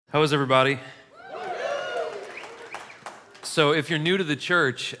How is everybody? So if you're new to the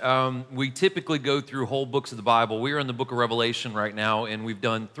church, we typically go through whole books of the Bible. We are in the book of Revelation right now, and we've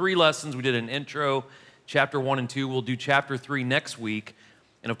done 3 lessons. We did an intro, chapter 1 and 2. We'll do chapter 3 next week.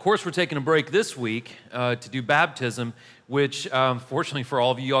 And of course, we're taking a break this week to do baptism, which fortunately for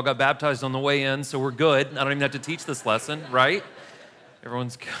all of you, you all got baptized on the way in, so we're good. I don't even have to teach this lesson, right?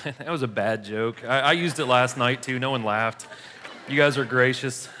 Everyone's good. That was a bad joke. I used it last night too. No one laughed. You guys are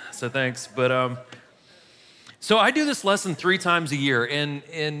gracious, so thanks. But so I do this lesson 3 times a year,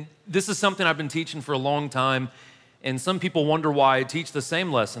 and this is something I've been teaching for a long time. And some people wonder why I teach the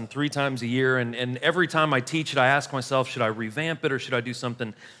same lesson 3 times a year. And every time I teach it, I ask myself, should I revamp it or should I do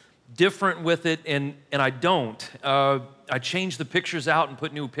something different with it? And I don't. I change the pictures out and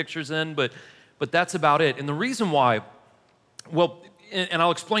put new pictures in, but that's about it. And the reason why, well, and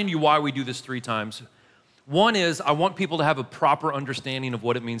I'll explain to you why we do this 3 times. One is I want people to have a proper understanding of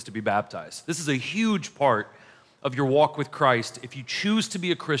what it means to be baptized. This is a huge part of your walk with Christ. If you choose to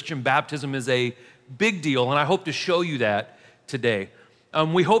be a Christian, baptism is a big deal, and I hope to show you that today.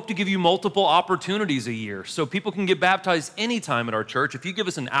 We hope to give you multiple opportunities a year, so people can get baptized anytime at our church. If you give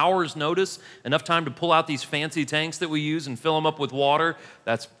us an hour's notice, enough time to pull out these fancy tanks that we use and fill them up with water,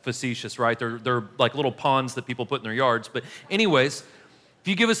 that's facetious, right? They're like little ponds that people put in their yards. But anyways, if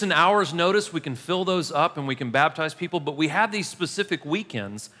you give us an hour's notice, we can fill those up and we can baptize people. But we have these specific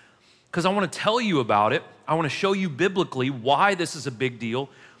weekends because I want to tell you about it. I want to show you biblically why this is a big deal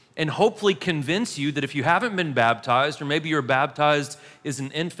and hopefully convince you that if you haven't been baptized, or maybe you're baptized as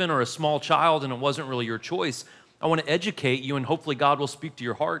an infant or a small child and it wasn't really your choice, I want to educate you and hopefully God will speak to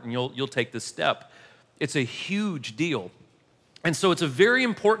your heart and you'll take this step. It's a huge deal. And so it's a very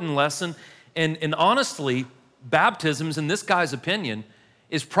important lesson. And honestly, baptisms, in this guy's opinion,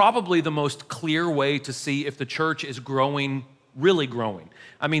 is probably the most clear way to see if the church is growing, really growing.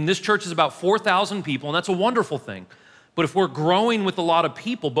 I mean, this church is about 4,000 people, and that's a wonderful thing. But if we're growing with a lot of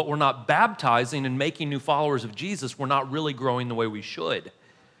people, but we're not baptizing and making new followers of Jesus, we're not really growing the way we should.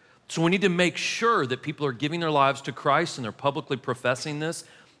 So we need to make sure that people are giving their lives to Christ and they're publicly professing this.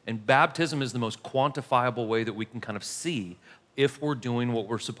 And baptism is the most quantifiable way that we can kind of see if we're doing what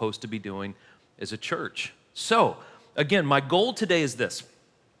we're supposed to be doing as a church. So, again, my goal today is this.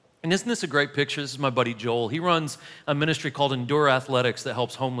 And isn't this a great picture? This is my buddy Joel. He runs a ministry called Endure Athletics that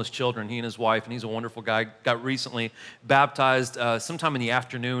helps homeless children, he and his wife, and he's a wonderful guy. Got recently baptized sometime in the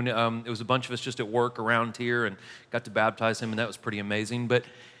afternoon. It was a bunch of us just at work around here and got to baptize him, and that was pretty amazing. But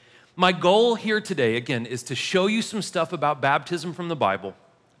my goal here today, again, is to show you some stuff about baptism from the Bible,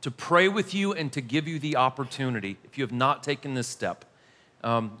 to pray with you and to give you the opportunity, if you have not taken this step,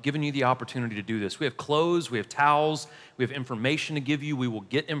 giving you the opportunity to do this. We have clothes, we have towels, we have information to give you. We will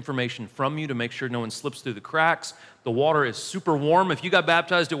get information from you to make sure no one slips through the cracks. The water is super warm. If you got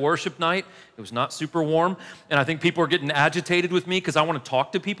baptized at worship night, it was not super warm. And I think people are getting agitated with me because I want to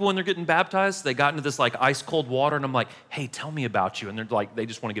talk to people when they're getting baptized. They got into this like ice cold water and I'm like, hey, tell me about you. And they're like, they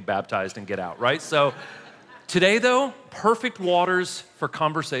just want to get baptized and get out, right? So today though, perfect waters for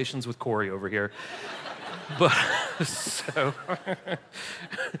conversations with Corey over here. But so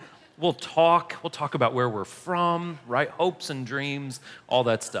we'll talk about where we're from, right? Hopes and dreams, all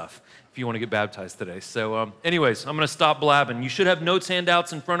that stuff, if you want to get baptized today. So anyways, I'm going to stop blabbing. You should have notes,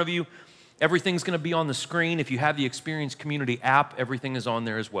 handouts in front of you. Everything's going to be on the screen. If you have the Experience Community app, everything is on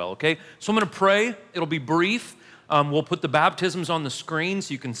there as well, okay? So I'm going to pray. It'll be brief. We'll put the baptisms on the screen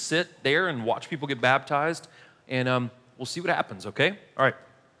so you can sit there and watch people get baptized. And we'll see what happens, okay? All right.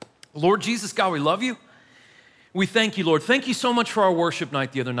 Lord Jesus, God, we love you. We thank you, Lord. Thank you so much for our worship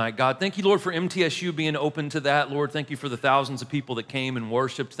night the other night, God. Thank you, Lord, for MTSU being open to that. Lord, thank you for the thousands of people that came and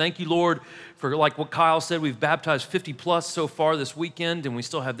worshiped. Thank you, Lord, for like what Kyle said, we've baptized 50 plus so far this weekend, and we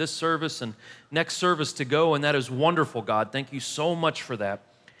still have this service and next service to go, and that is wonderful, God. Thank you so much for that.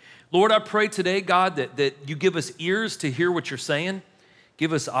 Lord, I pray today, God, that you give us ears to hear what you're saying.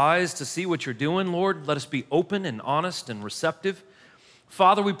 Give us eyes to see what you're doing, Lord. Let us be open and honest and receptive.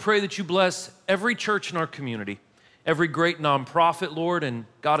 Father, we pray that you bless every church in our community, every great nonprofit, Lord, and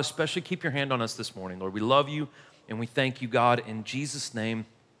God, especially keep your hand on us this morning, Lord. We love you, and we thank you, God, in Jesus' name,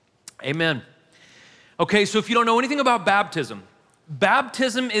 amen. Okay, so if you don't know anything about baptism,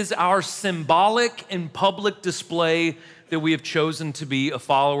 baptism is our symbolic and public display that we have chosen to be a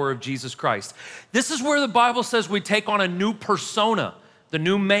follower of Jesus Christ. This is where the Bible says we take on a new persona, the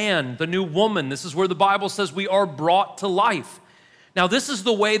new man, the new woman. This is where the Bible says we are brought to life. Now, this is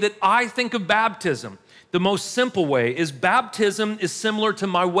the way that I think of baptism. The most simple way is baptism is similar to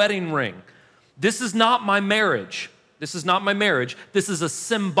my wedding ring. This is not my marriage. This is not my marriage. This is a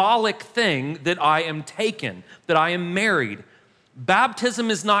symbolic thing that I am taken, that I am married.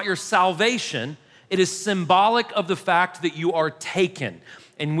 Baptism is not your salvation. It is symbolic of the fact that you are taken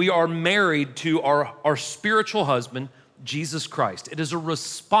and we are married to our spiritual husband, Jesus Christ. It is a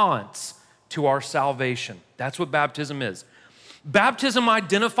response to our salvation. That's what baptism is. Baptism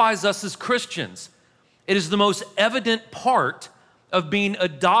identifies us as Christians. It is the most evident part of being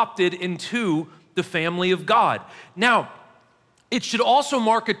adopted into the family of God. Now, it should also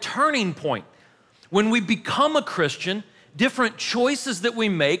mark a turning point. When we become a Christian, different choices that we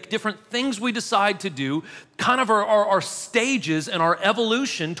make, different things we decide to do, kind of our stages and our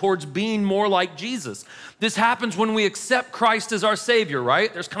evolution towards being more like Jesus. This happens when we accept Christ as our Savior,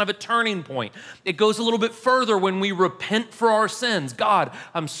 right? There's kind of a turning point. It goes a little bit further when we repent for our sins. God,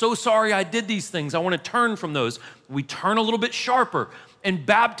 I'm so sorry I did these things. I want to turn from those. We turn a little bit sharper. And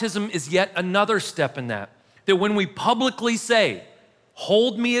baptism is yet another step in that. That when we publicly say,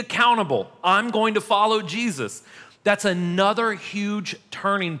 hold me accountable, I'm going to follow Jesus, that's another huge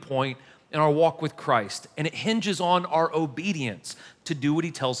turning point in our walk with Christ, and it hinges on our obedience to do what he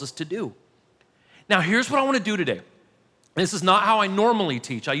tells us to do. Now, here's what I want to do today. This is not how I normally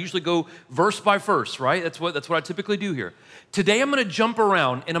teach. I usually go verse by verse, right? That's what I typically do here. Today, I'm going to jump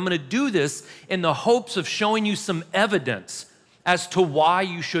around, and I'm going to do this in the hopes of showing you some evidence as to why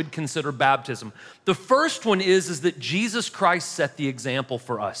you should consider baptism. The first one is that Jesus Christ set the example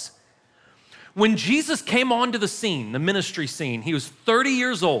for us. When Jesus came onto the scene, the ministry scene, he was 30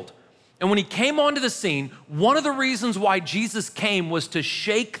 years old. And when he came onto the scene, one of the reasons why Jesus came was to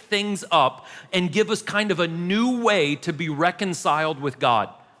shake things up and give us kind of a new way to be reconciled with God.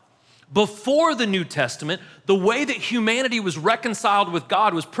 Before the New Testament, the way that humanity was reconciled with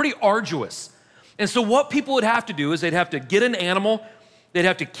God was pretty arduous. And so what people would have to do is they'd have to get an animal, they'd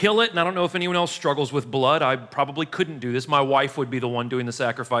have to kill it, and I don't know if anyone else struggles with blood. I probably couldn't do this. My wife would be the one doing the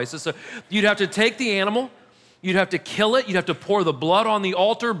sacrifices. So you'd have to take the animal, you'd have to kill it, you'd have to pour the blood on the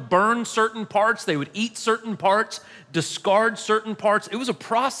altar, burn certain parts, they would eat certain parts, discard certain parts. It was a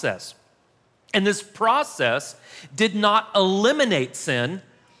process. And this process did not eliminate sin,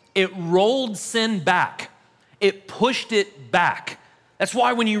 it rolled sin back. It pushed it back. That's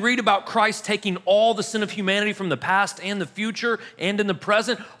why when you read about Christ taking all the sin of humanity from the past and the future and in the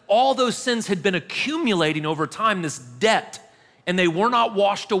present, all those sins had been accumulating over time, this debt, and they were not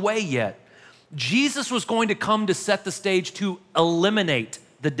washed away yet. Jesus was going to come to set the stage to eliminate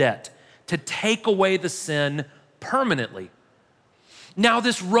the debt, to take away the sin permanently. Now,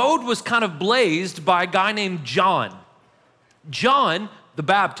 this road was kind of blazed by a guy named John. John, the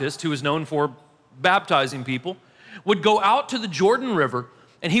Baptist, who is known for baptizing people, would go out to the Jordan River,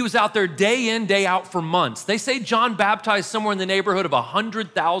 and he was out there day in, day out for months. They say John baptized somewhere in the neighborhood of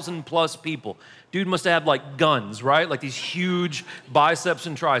 100,000 plus people. Dude must have had like guns, right? Like these huge biceps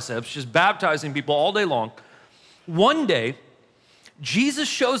and triceps, just baptizing people all day long. One day, Jesus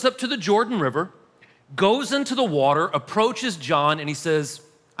shows up to the Jordan River, goes into the water, approaches John, and he says,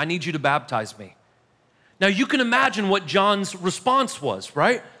 I need you to baptize me. Now you can imagine what John's response was,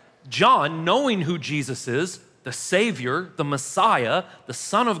 right? John, knowing who Jesus is, the Savior, the Messiah, the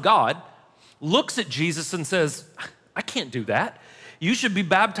Son of God, looks at Jesus and says, I can't do that. You should be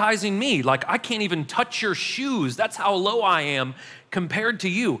baptizing me. Like, I can't even touch your shoes. That's how low I am compared to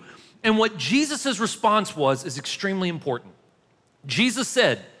you. And what Jesus' response was is extremely important. Jesus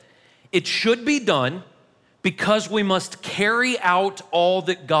said, it should be done because we must carry out all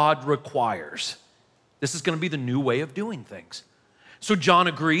that God requires. This is going to be the new way of doing things. So John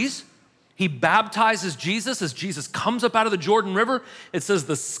agrees. He baptizes Jesus. As Jesus comes up out of the Jordan River, it says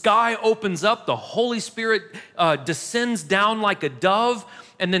the sky opens up, the Holy Spirit descends down like a dove,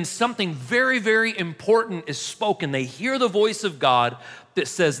 and then something very, very important is spoken. They hear the voice of God that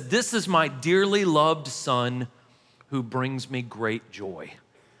says, this is my dearly loved Son who brings me great joy.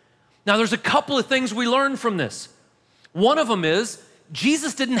 Now, there's a couple of things we learn from this. One of them is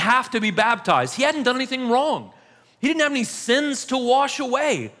Jesus didn't have to be baptized. He hadn't done anything wrong. He didn't have any sins to wash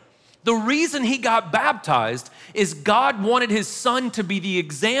away. The reason he got baptized is God wanted his Son to be the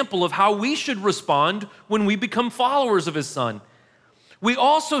example of how we should respond when we become followers of his Son. We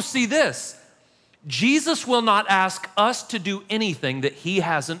also see this. Jesus will not ask us to do anything that he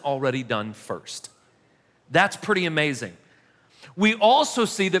hasn't already done first. That's pretty amazing. We also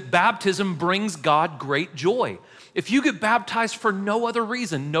see that baptism brings God great joy. If you get baptized for no other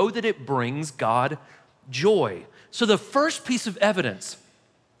reason, know that it brings God joy. So the first piece of evidence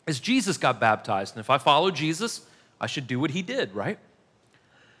is Jesus got baptized. And if I follow Jesus, I should do what he did, right?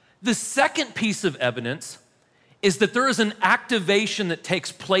 The second piece of evidence is that there is an activation that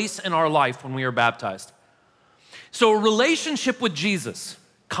takes place in our life when we are baptized. So a relationship with Jesus,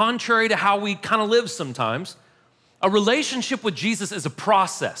 contrary to how we kind of live sometimes, A relationship with Jesus is a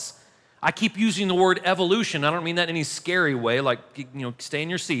process. I keep using the word evolution. I don't mean that in any scary way, like, stay in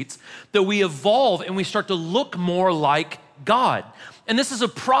your seats. That we evolve and we start to look more like God. And this is a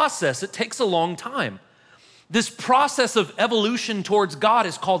process. It takes a long time. This process of evolution towards God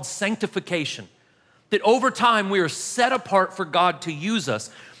is called sanctification. That over time we are set apart for God to use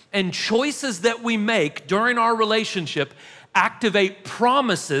us. And choices that we make during our relationship activate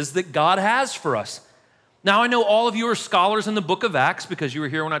promises that God has for us. Now, I know all of you are scholars in the book of Acts because you were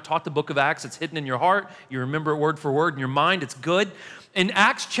here when I taught the book of Acts. It's hidden in your heart. You remember it word for word in your mind. It's good. In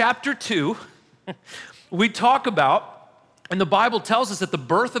Acts chapter 2, we talk about, and the Bible tells us at the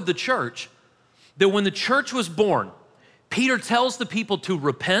birth of the church, that when the church was born, Peter tells the people to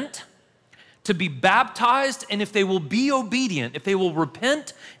repent, to be baptized, and if they will be obedient, if they will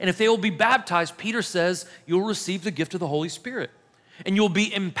repent, and if they will be baptized, Peter says, you'll receive the gift of the Holy Spirit. And you'll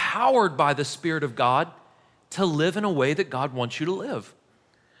be empowered by the Spirit of God to live in a way that God wants you to live.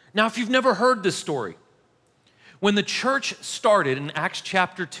 Now, if you've never heard this story, when the church started in Acts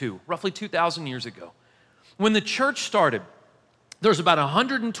chapter 2, roughly 2,000 years ago, when the church started, there's about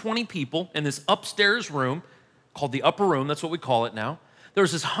 120 people in this upstairs room called the upper room. That's what we call it now. There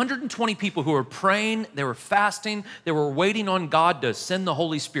was this 120 people who were praying, they were fasting, they were waiting on God to send the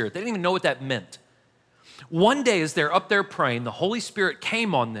Holy Spirit. They didn't even know what that meant. One day as they're up there praying, the Holy Spirit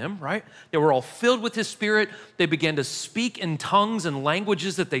came on them, right? They were all filled with His Spirit. They began to speak in tongues and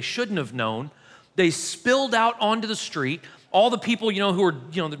languages that they shouldn't have known. They spilled out onto the street. All the people, who were,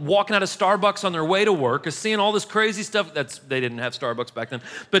 walking out of Starbucks on their way to work are seeing all this crazy stuff. They didn't have Starbucks back then.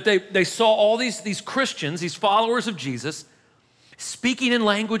 But they saw all these Christians, these followers of Jesus, speaking in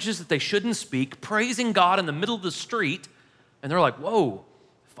languages that they shouldn't speak, praising God in the middle of the street. And they're like, whoa,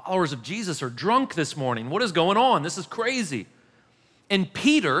 followers of Jesus are drunk this morning. What is going on? This is crazy. And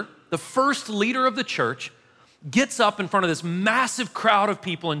Peter, the first leader of the church, gets up in front of this massive crowd of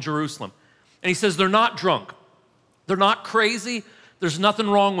people in Jerusalem. And he says, they're not drunk. They're not crazy. There's nothing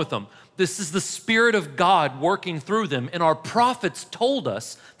wrong with them. This is the Spirit of God working through them. And our prophets told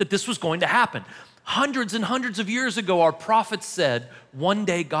us that this was going to happen. Hundreds and hundreds of years ago, our prophets said one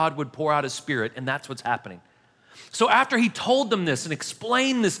day God would pour out His Spirit, and that's what's happening. So after he told them this and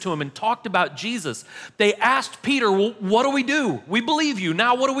explained this to them and talked about Jesus, they asked Peter, well, what do we do? We believe you.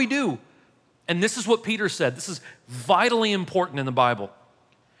 Now what do we do? And this is what Peter said. This is vitally important in the Bible.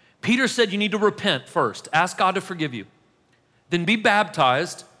 Peter said you need to repent first. Ask God to forgive you. Then be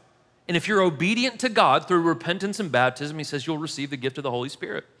baptized. And if you're obedient to God through repentance and baptism, he says you'll receive the gift of the Holy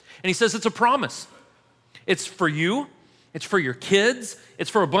Spirit. And he says it's a promise. It's for you. It's for your kids. It's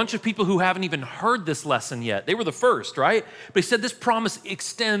for a bunch of people who haven't even heard this lesson yet. They were the first, right? But he said this promise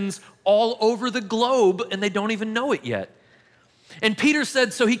extends all over the globe and they don't even know it yet. And Peter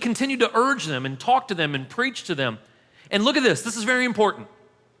said, so he continued to urge them and talk to them and preach to them. And look at this. This is very important.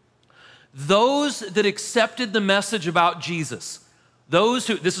 Those that accepted the message about Jesus, those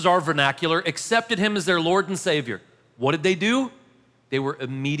who, this is our vernacular, accepted him as their Lord and Savior. What did they do? They were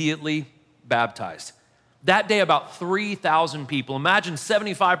immediately baptized. That day, about 3,000 people, imagine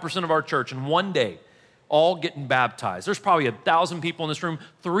 75% of our church in one day, all getting baptized. There's probably 1,000 people in this room,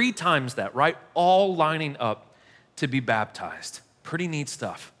 3 times that, right? All lining up to be baptized. Pretty neat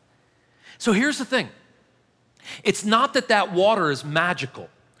stuff. So here's the thing. It's not that water is magical,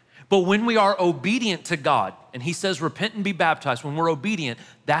 but when we are obedient to God, and he says repent and be baptized, when we're obedient,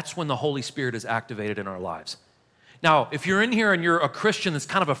 that's when the Holy Spirit is activated in our lives. Now, if you're in here and you're a Christian that's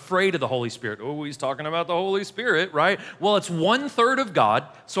kind of afraid of the Holy Spirit, oh, he's talking about the Holy Spirit, right? Well, it's 1/3 of God,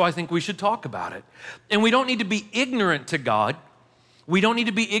 so I think we should talk about it. And we don't need to be ignorant to God. We don't need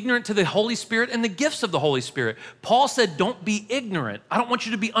to be ignorant to the Holy Spirit and the gifts of the Holy Spirit. Paul said, don't be ignorant. I don't want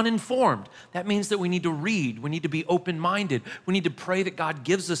you to be uninformed. That means that we need to read. We need to be open-minded. We need to pray that God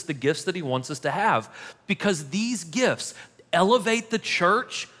gives us the gifts that he wants us to have, because these gifts elevate the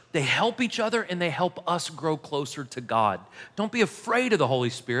church. They help each other and they help us grow closer to God. Don't be afraid of the Holy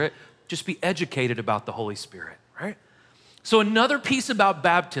Spirit. Just be educated about the Holy Spirit, right? So another piece about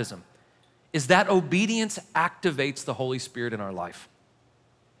baptism is that obedience activates the Holy Spirit in our life.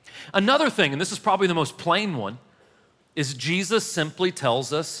 Another thing, and this is probably the most plain one, is Jesus simply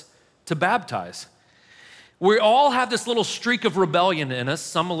tells us to baptize. We all have this little streak of rebellion in us,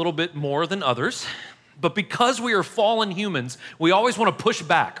 some a little bit more than others. But because we are fallen humans, we always want to push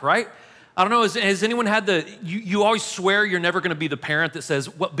back, right? I don't know, has anyone had you always swear you're never going to be the parent that says,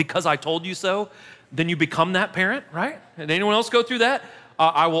 well, because I told you so, then you become that parent, right? Did anyone else go through that?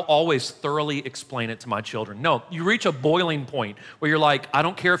 I will always thoroughly explain it to my children. No, you reach a boiling point where you're like, I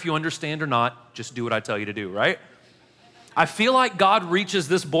don't care if you understand or not, just do what I tell you to do, right? I feel like God reaches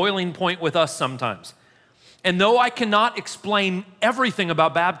this boiling point with us sometimes. And though I cannot explain everything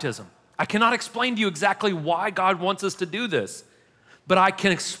about baptism, I cannot explain to you exactly why God wants us to do this, but I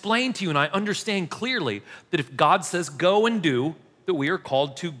can explain to you and I understand clearly that if God says go and do, that we are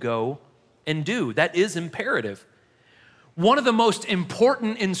called to go and do. That is imperative. One of the most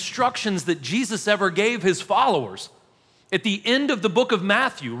important instructions that Jesus ever gave his followers at the end of the book of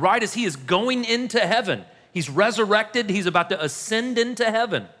Matthew, right as he is going into heaven, he's resurrected, he's about to ascend into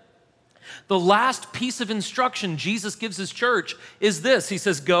heaven. The last piece of instruction Jesus gives his church is this. He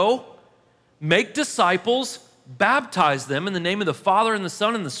says, go, make disciples, baptize them in the name of the Father and the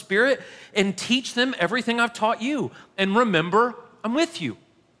Son and the Spirit, and teach them everything I've taught you. And remember, I'm with you.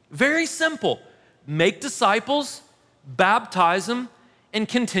 Very simple. Make disciples, baptize them, and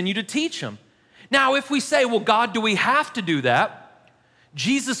continue to teach them. Now, if we say, well, God, do we have to do that?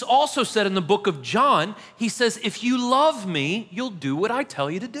 Jesus also said in the book of John, he says, if you love me, you'll do what I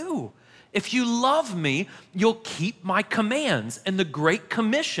tell you to do. If you love me, you'll keep my commands. And the Great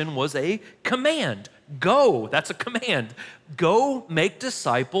Commission was a command. Go, that's a command. Go make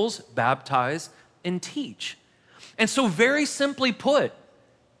disciples, baptize, and teach. And so very simply put,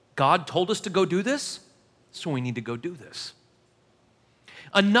 God told us to go do this, so we need to go do this.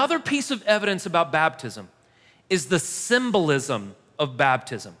 Another piece of evidence about baptism is the symbolism of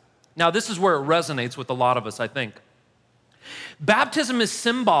baptism. Now, this is where it resonates with a lot of us, I think. Baptism is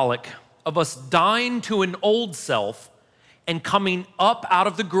symbolic of us dying to an old self and coming up out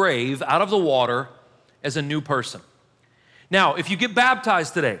of the grave, out of the water, as a new person. Now, if you get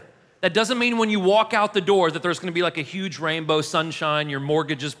baptized today, that doesn't mean when you walk out the door that there's gonna be like a huge rainbow sunshine, your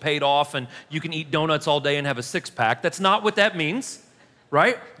mortgage is paid off, and you can eat donuts all day and have a six-pack. That's not what that means,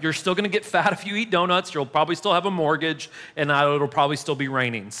 right? You're still gonna get fat if you eat donuts, you'll probably still have a mortgage, and it'll probably still be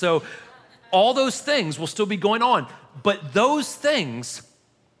raining. So all those things will still be going on, but those things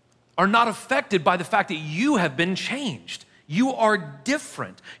are not affected by the fact that you have been changed. You are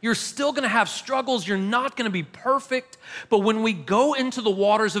different. You're still gonna have struggles. You're not gonna be perfect. But when we go into the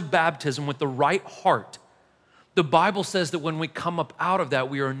waters of baptism with the right heart, the Bible says that when we come up out of that,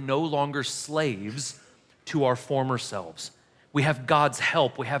 we are no longer slaves to our former selves. We have God's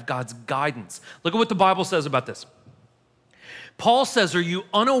help. We have God's guidance. Look at what the Bible says about this. Paul says, are you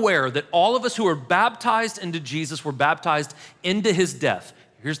unaware that all of us who are baptized into Jesus were baptized into his death?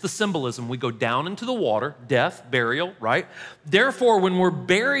 Here's the symbolism. We go down into the water, death, burial, right? Therefore, when we're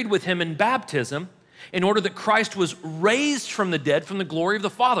buried with him in baptism, in order that Christ was raised from the dead from the glory of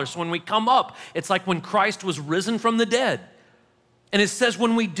the Father. So when we come up, it's like when Christ was risen from the dead. And it says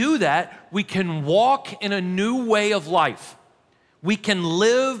when we do that, we can walk in a new way of life. We can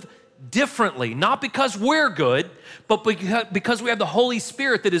live differently, not because we're good, but because we have the Holy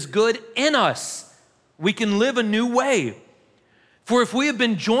Spirit that is good in us. We can live a new way. For if we have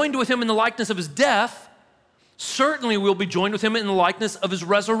been joined with him in the likeness of his death, certainly we'll be joined with him in the likeness of his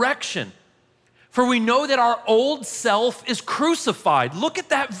resurrection. For we know that our old self is crucified. Look at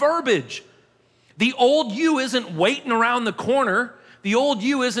that verbiage. The old you isn't waiting around the corner. The old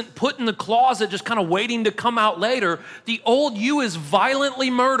you isn't put in the closet just kind of waiting to come out later. The old you is violently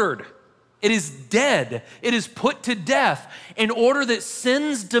murdered. It is dead. It is put to death in order that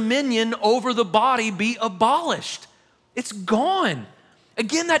sin's dominion over the body be abolished. It's gone.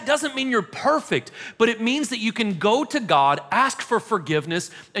 Again, that doesn't mean you're perfect, but it means that you can go to God, ask for forgiveness,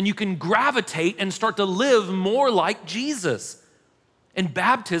 and you can gravitate and start to live more like Jesus. And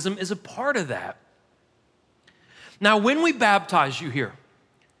baptism is a part of that. Now, when we baptize you here,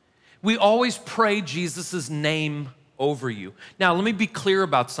 we always pray Jesus' name over you. Now, let me be clear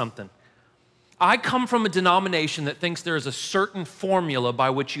about something. I come from a denomination that thinks there is a certain formula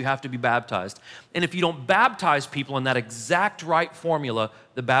by which you have to be baptized. And if you don't baptize people in that exact right formula,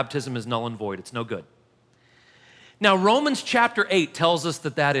 the baptism is null and void. It's no good. Now, Romans chapter 8 tells us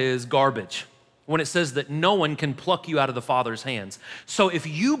that that is garbage when it says that no one can pluck you out of the Father's hands. So if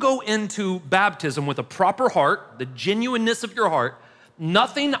you go into baptism with a proper heart, the genuineness of your heart,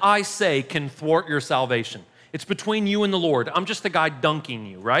 nothing I say can thwart your salvation. It's between you and the Lord. I'm just the guy dunking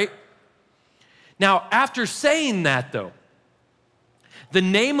you, right? Now, after saying that though, the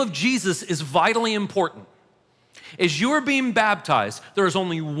name of Jesus is vitally important. As you are being baptized, there is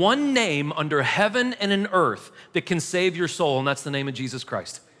only one name under heaven and in earth that can save your soul, and that's the name of Jesus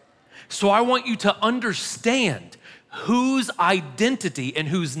Christ. So I want you to understand whose identity and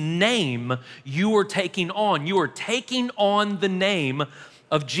whose name you are taking on. You are taking on the name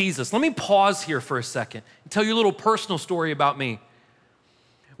of Jesus. Let me pause here for a second and tell you a little personal story about me.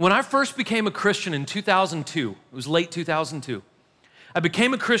 When I first became a Christian in 2002, it was late 2002, I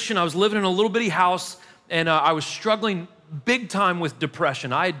became a Christian. I was living in a little bitty house, and I was struggling big time with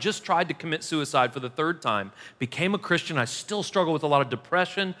depression. I had just tried to commit suicide for the third time, became a Christian. I still struggle with a lot of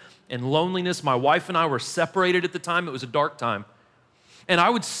depression and loneliness. My wife and I were separated at the time. It was a dark time. And I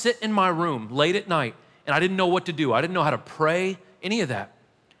would sit in my room late at night, and I didn't know what to do. I didn't know how to pray, any of that.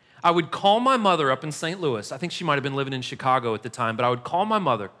 I would call my mother up in St. Louis. I think she might have been living in Chicago at the time, but I would call my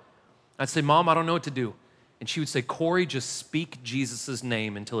mother. I'd say, Mom, I don't know what to do. And she would say, Corey, just speak Jesus'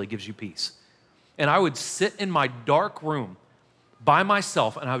 name until he gives you peace. And I would sit in my dark room by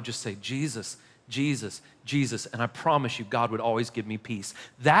myself, and I would just say, Jesus, Jesus, Jesus, and I promise you, God would always give me peace.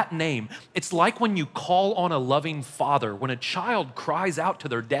 That name, it's like when you call on a loving father. When a child cries out to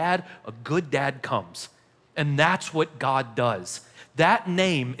their dad, a good dad comes. And that's what God does. That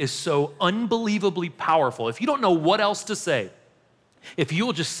name is so unbelievably powerful. If you don't know what else to say, if you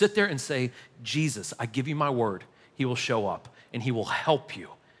will just sit there and say, Jesus, I give you my word, he will show up and he will help you.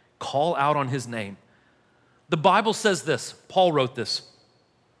 Call out on his name. The Bible says this, Paul wrote this,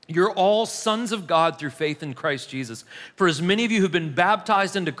 you're all sons of God through faith in Christ Jesus. For as many of you who've been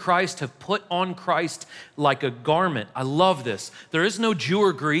baptized into Christ have put on Christ like a garment. I love this. There is no Jew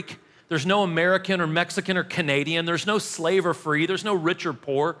or Greek. There's no American or Mexican or Canadian. There's no slave or free. There's no rich or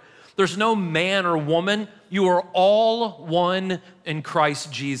poor. There's no man or woman. You are all one in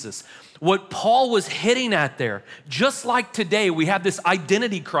Christ Jesus. What Paul was hitting at there, just like today, we have this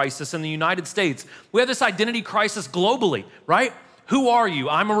identity crisis in the United States. We have this identity crisis globally, right? Who are you?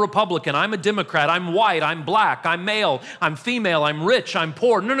 I'm a Republican. I'm a Democrat. I'm white. I'm black. I'm male. I'm female. I'm rich. I'm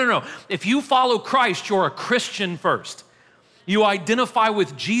poor. No. If you follow Christ, you're a Christian first. You identify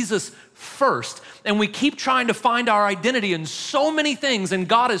with Jesus first. And we keep trying to find our identity in so many things, and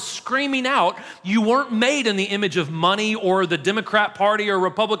God is screaming out, you weren't made in the image of money or the Democrat Party or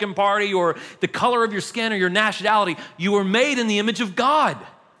Republican Party or the color of your skin or your nationality. You were made in the image of God.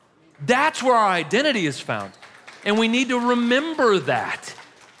 That's where our identity is found. And we need to remember that.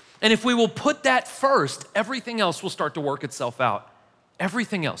 And if we will put that first, everything else will start to work itself out.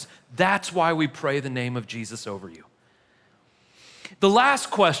 Everything else. That's why we pray the name of Jesus over you. The last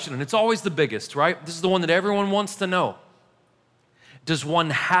question, and it's always the biggest, right? This is the one that everyone wants to know. Does one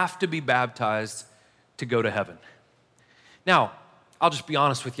have to be baptized to go to heaven? Now, I'll just be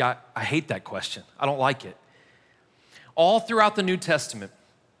honest with you, I hate that question. I don't like it. All throughout the New Testament,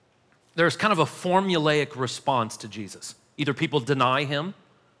 there's kind of a formulaic response to Jesus. Either people deny him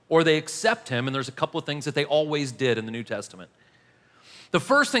or they accept him, and there's a couple of things that they always did in the New Testament. The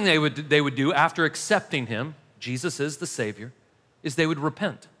first thing they would do after accepting him, Jesus is the Savior, is they would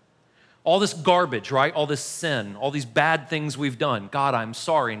repent. All this garbage, right? All this sin, all these bad things we've done. God, I'm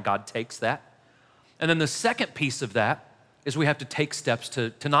sorry, and God takes that. And then the second piece of that is we have to take steps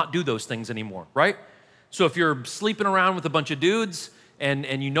to not do those things anymore, right? So if you're sleeping around with a bunch of dudes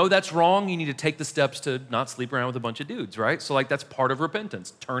and you know that's wrong, you need to take the steps to not sleep around with a bunch of dudes, right? So like that's part of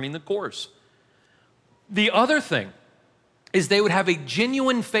repentance, turning the course. The other thing is they would have a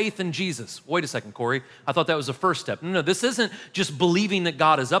genuine faith in Jesus. Wait a second, Corey. I thought that was the first step. No, this isn't just believing that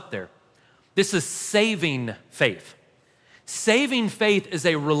God is up there. This is saving faith. Saving faith is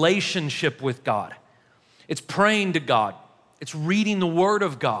a relationship with God. It's praying to God. It's reading the Word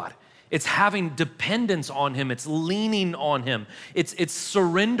of God. It's having dependence on Him. It's leaning on Him. It's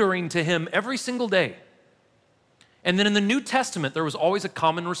surrendering to Him every single day. And then in the New Testament, there was always a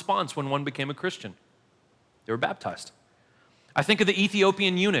common response when one became a Christian. They were baptized. I think of the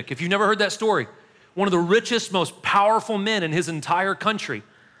Ethiopian eunuch. If you've never heard that story, one of the richest, most powerful men in his entire country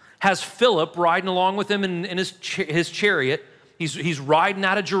has Philip riding along with him in his chariot. He's riding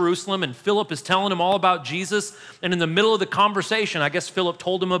out of Jerusalem, and Philip is telling him all about Jesus. And in the middle of the conversation, I guess Philip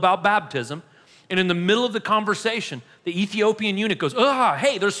told him about baptism. And in the middle of the conversation, the Ethiopian eunuch goes,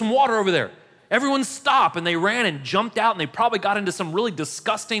 hey, there's some water over there. Everyone stop, and they ran and jumped out, and they probably got into some really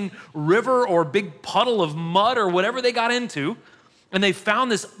disgusting river or big puddle of mud or whatever they got into, and they found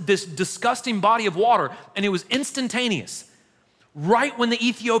this disgusting body of water, and it was instantaneous. Right when the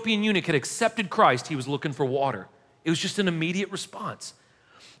Ethiopian eunuch had accepted Christ, he was looking for water. It was just an immediate response.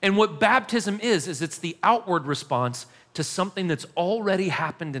 And what baptism is it's the outward response to something that's already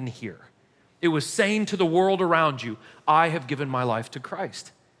happened in here. It was saying to the world around you, I have given my life to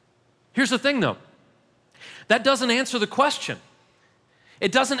Christ. Here's the thing though, that doesn't answer the question.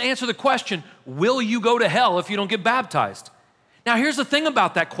 It doesn't answer the question, will you go to hell if you don't get baptized? Now here's the thing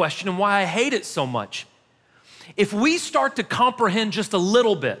about that question and why I hate it so much. If we start to comprehend just a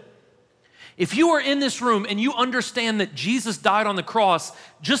little bit, if you are in this room and you understand that Jesus died on the cross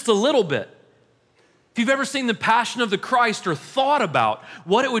just a little bit, If you've ever seen The Passion of the Christ or thought about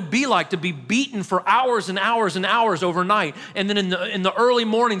what it would be like to be beaten for hours and hours and hours overnight, and then in the early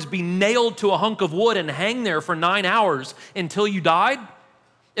mornings be nailed to a hunk of wood and hang there for 9 hours until you died,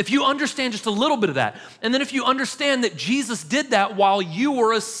 if you understand just a little bit of that, and then if you understand that Jesus did that while you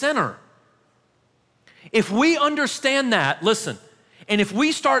were a sinner, if we understand that, listen, and if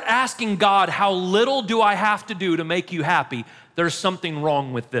we start asking God, how little do I have to do to make you happy, there's something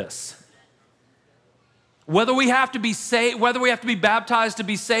wrong with this. Whether we have to be saved, whether we have to be baptized to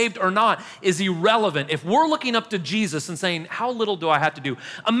be saved or not is irrelevant. If we're looking up to Jesus and saying, how little do I have to do?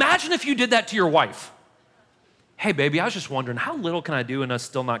 Imagine if you did that to your wife. Hey, baby, I was just wondering, how little can I do and us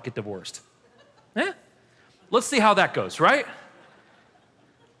still not get divorced? Let's see how that goes, right?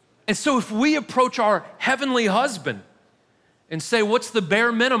 And so if we approach our heavenly husband and say, what's the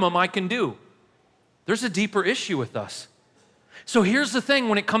bare minimum I can do? There's a deeper issue with us. So here's the thing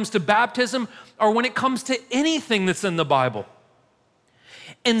when it comes to baptism or when it comes to anything that's in the Bible.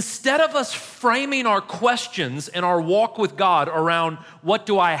 Instead of us framing our questions and our walk with God around what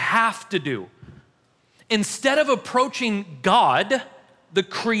do I have to do, instead of approaching God, the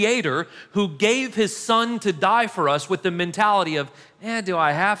Creator, who gave His Son to die for us with the mentality of, do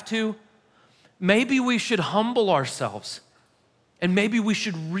I have to? Maybe we should humble ourselves and maybe we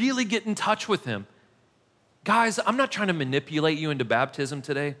should really get in touch with Him. Guys, I'm not trying to manipulate you into baptism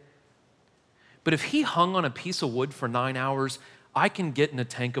today, but if He hung on a piece of wood for 9 hours, I can get in a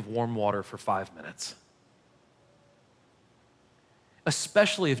tank of warm water for 5 minutes.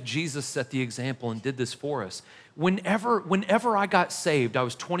 Especially if Jesus set the example and did this for us. Whenever I got saved, I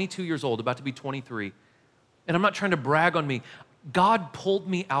was 22 years old, about to be 23, and I'm not trying to brag on me. God pulled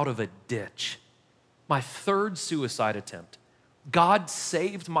me out of a ditch, my third suicide attempt. God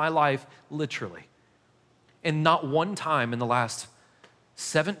saved my life literally. And not one time in the last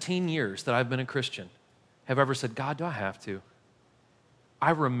 17 years that I've been a Christian have I ever said, God, do I have to?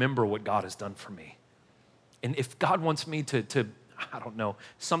 I remember what God has done for me. And if God wants me to I don't know,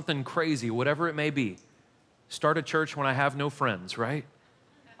 something crazy, whatever it may be, start a church when I have no friends, right?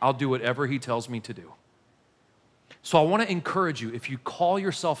 I'll do whatever He tells me to do. So I want to encourage you, if you call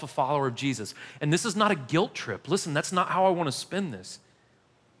yourself a follower of Jesus, and this is not a guilt trip, listen, that's not how I want to spin this.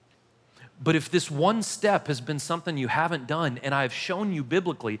 But if this one step has been something you haven't done, and I've shown you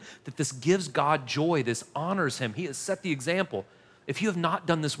biblically that this gives God joy, this honors Him, He has set the example. If you have not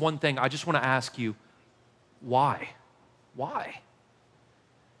done this one thing, I just want to ask you, why? Why?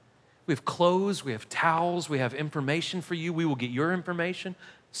 We have clothes, we have towels, we have information for you. We will get your information.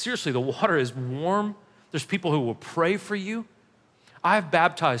 Seriously, the water is warm. There's people who will pray for you. I have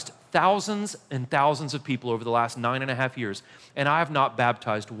baptized thousands and thousands of people over the last 9.5 years, and I have not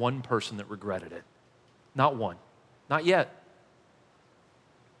baptized one person that regretted it. Not one. Not yet.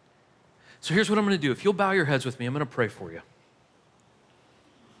 So here's what I'm going to do. If you'll bow your heads with me, I'm going to pray for you.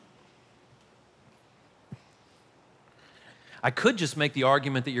 I could just make the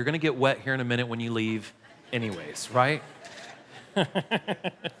argument that you're going to get wet here in a minute when you leave anyways, right?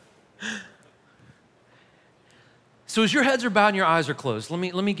 So as your heads are bowed and your eyes are closed, let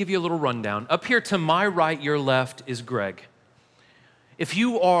me give you a little rundown. Up here to my right, your left is Greg. If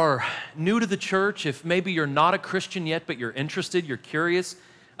you are new to the church, if maybe you're not a Christian yet, but you're interested, you're curious,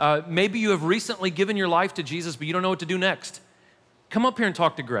 maybe you have recently given your life to Jesus, but you don't know what to do next, come up here and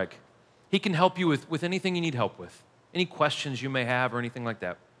talk to Greg. He can help you with anything you need help with, any questions you may have or anything like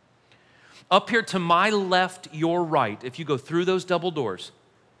that. Up here to my left, your right, if you go through those double doors,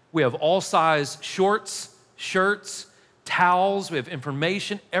 we have all size shorts, shirts, towels, we have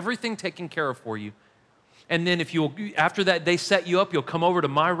information, everything taken care of for you. And then after that they set you up, you'll come over to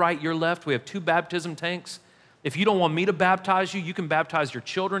my right, your left. We have 2 baptism tanks. If you don't want me to baptize you, you can baptize your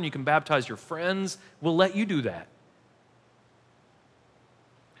children, you can baptize your friends. We'll let you do that.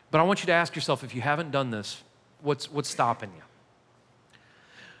 But I want you to ask yourself, if you haven't done this, what's stopping you?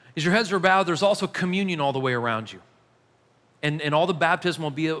 As your heads are bowed, there's also communion all the way around you. And all the baptisms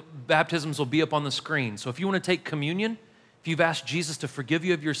will be up on the screen. So if you want to take communion, if you've asked Jesus to forgive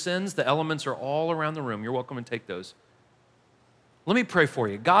you of your sins, the elements are all around the room. You're welcome to take those. Let me pray for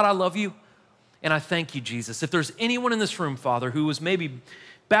you. God, I love you, and I thank you, Jesus. If there's anyone in this room, Father, who was maybe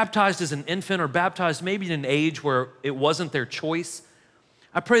baptized as an infant or baptized maybe in an age where it wasn't their choice,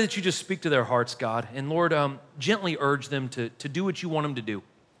 I pray that you just speak to their hearts, God. And Lord, gently urge them to do what you want them to do.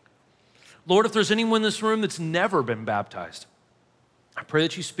 Lord, if there's anyone in this room that's never been baptized, I pray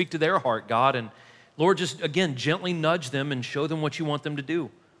that you speak to their heart, God, and Lord, just again, gently nudge them and show them what you want them to do.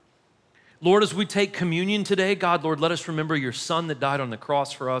 Lord, as we take communion today, God, Lord, let us remember your Son that died on the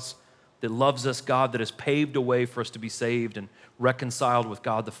cross for us, that loves us, God, that has paved a way for us to be saved and reconciled with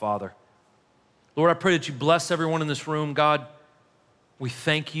God the Father. Lord, I pray that you bless everyone in this room. God, we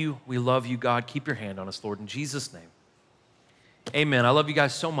thank you. We love you, God. Keep your hand on us, Lord, in Jesus' name. Amen. I love you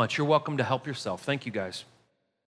guys so much. You're welcome to help yourself. Thank you, guys.